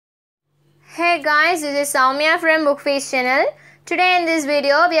Hey guys, this is Soumya from Bookface channel. Today in this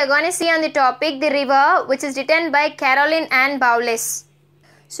video, we are going to see on the topic The River, which is written by Caroline Ann Bowles.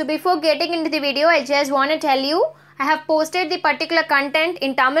 So before getting into the video, I just want to tell you, I have posted the particular content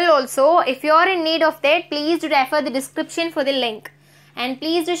in Tamil also. If you are in need of that, please do refer the description for the link. And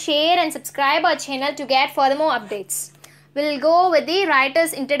please do share and subscribe our channel to get furthermore updates. We'll go with the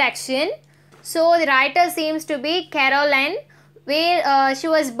writer's introduction. So the writer seems to be Caroline, where she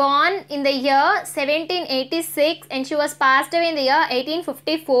was born in the year 1786 and she was passed away in the year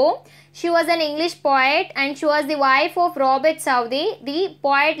 1854. She was an English poet and she was the wife of Robert Southey, the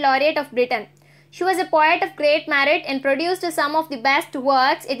poet laureate of Britain. She was a poet of great merit and produced some of the best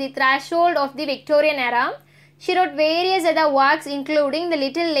works at the threshold of the Victorian era. She wrote various other works including The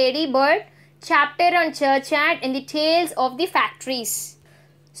Little Lady Bird, Chapter on Churchyard and The Tales of the Factories.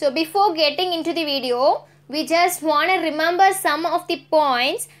 So before getting into the video, we just want to remember some of the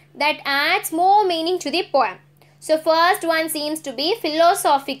points that adds more meaning to the poem. So first one seems to be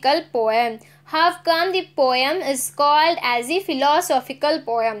philosophical poem. How come the poem is called as a philosophical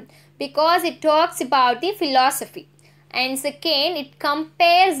poem? Because it talks about the philosophy. And second, it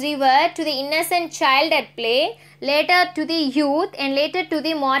compares river to the innocent child at play, later to the youth and later to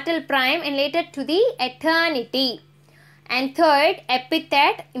the mortal prime and later to the eternity. And third,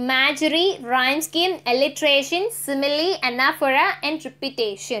 epithet, imagery, rhyme scheme, alliteration, simile, anaphora and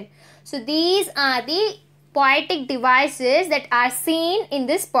repetition. So these are the poetic devices that are seen in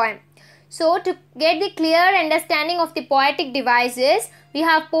this poem. So to get the clear understanding of the poetic devices, we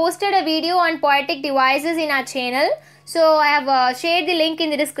have posted a video on poetic devices in our channel. So I have shared the link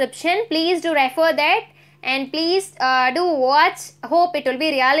in the description. Please do refer that and please do watch. Hope it will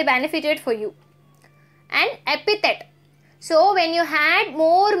be really benefited for you. And epithet. So when you add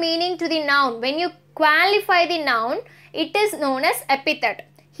more meaning to the noun, when you qualify the noun, it is known as epithet.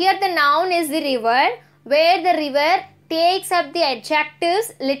 Here the noun is the river, where the river takes up the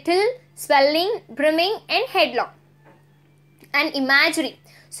adjectives little, swelling, brimming and headlong. And imagery.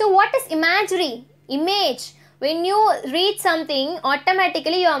 So what is imagery? Image. When you read something,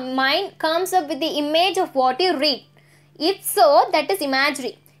 automatically your mind comes up with the image of what you read. If so, that is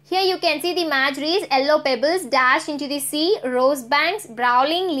imagery. Here you can see the imageries: yellow pebbles dashed into the sea, rose banks,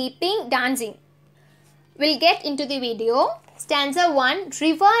 brawling, leaping, dancing. We'll get into the video. Stanza 1.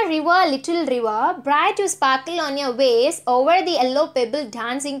 River, river, little river, bright you sparkle on your waves, over the yellow pebble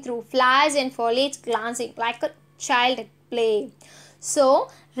dancing through flowers and foliage glancing, like a child at play. So,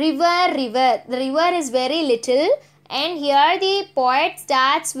 river, river. The river is very little and here the poet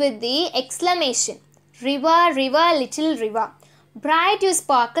starts with the exclamation. River, river, little river. Bright you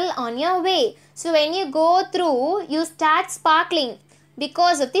sparkle on your way. So when you go through, you start sparkling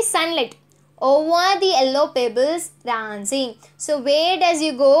because of the sunlight. Over the yellow pebbles dancing. So where does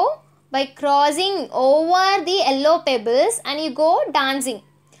you go? By crossing over the yellow pebbles and you go dancing.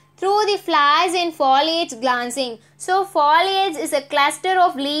 Through the flowers and foliage glancing. So foliage is a cluster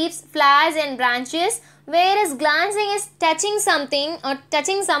of leaves, flowers and branches, whereas glancing is touching something or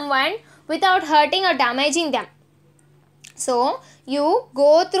touching someone without hurting or damaging them. So, you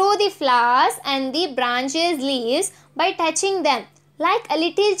go through the flowers and the branches, leaves by touching them like a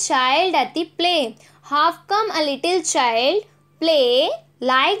little child at the play. How come a little child play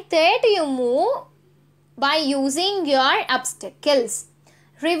like that? You move by using your obstacles.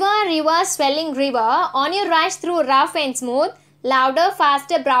 River, river, swelling river, on your rush through rough and smooth, louder,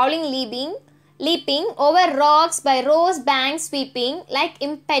 faster, brawling, leaping over rocks by rose banks sweeping like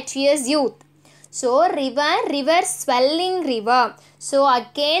impetuous youth. So, river, river, swelling river. So,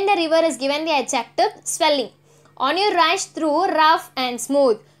 again the river is given the adjective swelling. On your rush through rough and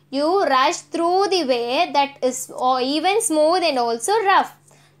smooth. You rush through the way that is even smooth and also rough.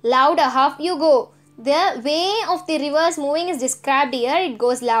 Louder, how you go. The way of the river's moving is described here. It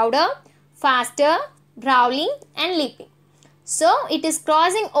goes louder, faster, brawling and leaping. So, it is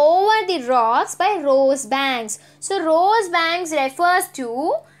crossing over the rocks by rose banks. So, rose banks refers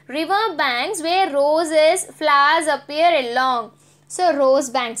to river banks where roses, flowers appear along. So, rose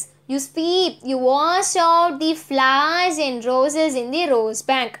banks. You sweep, you wash out the flowers and roses in the rose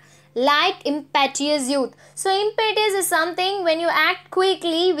bank like impetuous youth. So, impetus is something when you act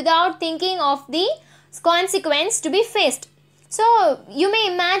quickly without thinking of the consequence to be faced. So, you may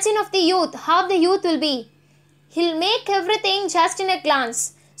imagine of the youth, how the youth will be. He'll make everything just in a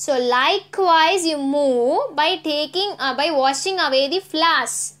glance. So, likewise you move by washing away the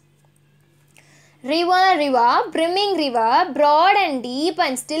flowers. River, river, brimming river, broad and deep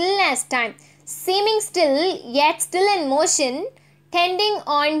and still as time, seeming still yet still in motion, tending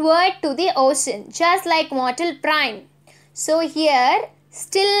onward to the ocean, just like mortal prime. So here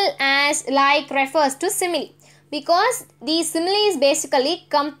Still, as, like refers to simile. Because the simile is basically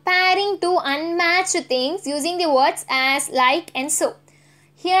comparing two unmatched things using the words as, like and so.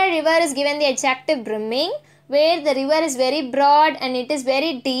 Here river is given the adjective brimming, where the river is very broad and it is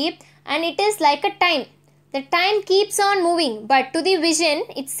very deep and it is like a time. The time keeps on moving, but to the vision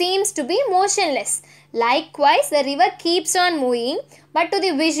it seems to be motionless. Likewise, the river keeps on moving, but to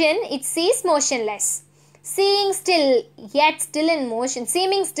the vision it seems motionless. Seeing still, yet still in motion.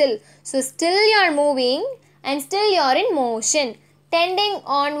 Seeming still. So still you are moving and still you are in motion, tending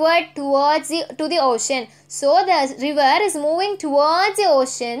onward towards to the ocean. So the river is moving towards the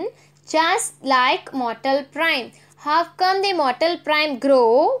ocean, just like mortal prime. How come the mortal prime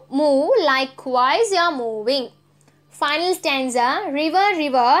move? Likewise you are moving. Final stanza. River,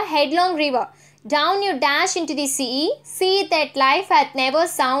 river, headlong river, down you dash into the sea. Sea that life hath never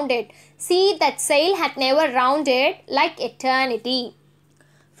sounded. Sea that sail hath never rounded, like eternity.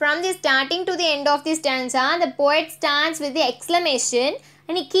 From the starting to the end of the stanza, the poet starts with the exclamation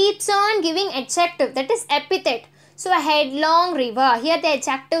and he keeps on giving adjective, that is epithet. So a headlong river. Here the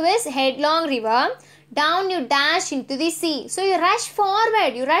adjective is headlong river. Down you dash into the sea. So you rush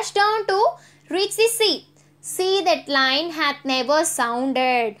forward, you rush down to reach the sea. Sea that line hath never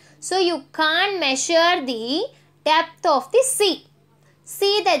sounded. So you can't measure the depth of the sea.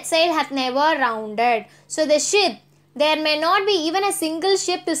 Sea that sail hath never rounded. So the ship, there may not be even a single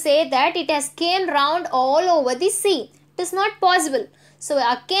ship to say that it has came round all over the sea. It is not possible. So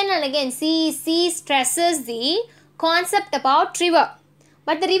again and again sea stresses the concept about river.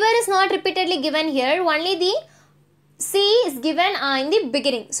 But the river is not repeatedly given here. Only the sea is given in the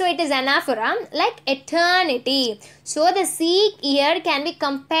beginning. So it is anaphora, like eternity. So the sea here can be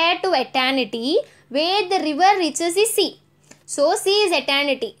compared to eternity, where the river reaches the sea. So sea is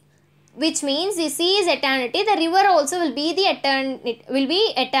eternity, which means the sea is eternity. The river also will be the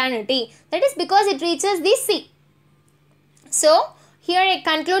eternity. That is because it reaches the sea. So here I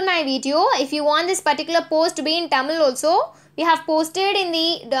conclude my video. If you want this particular post to be in Tamil also, we have posted in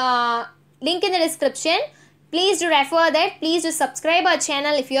the link in the description. Please do refer that. Please do subscribe our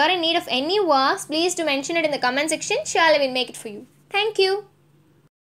channel. If you are in need of any works, please do mention it in the comment section. Surely we will make it for you. Thank you.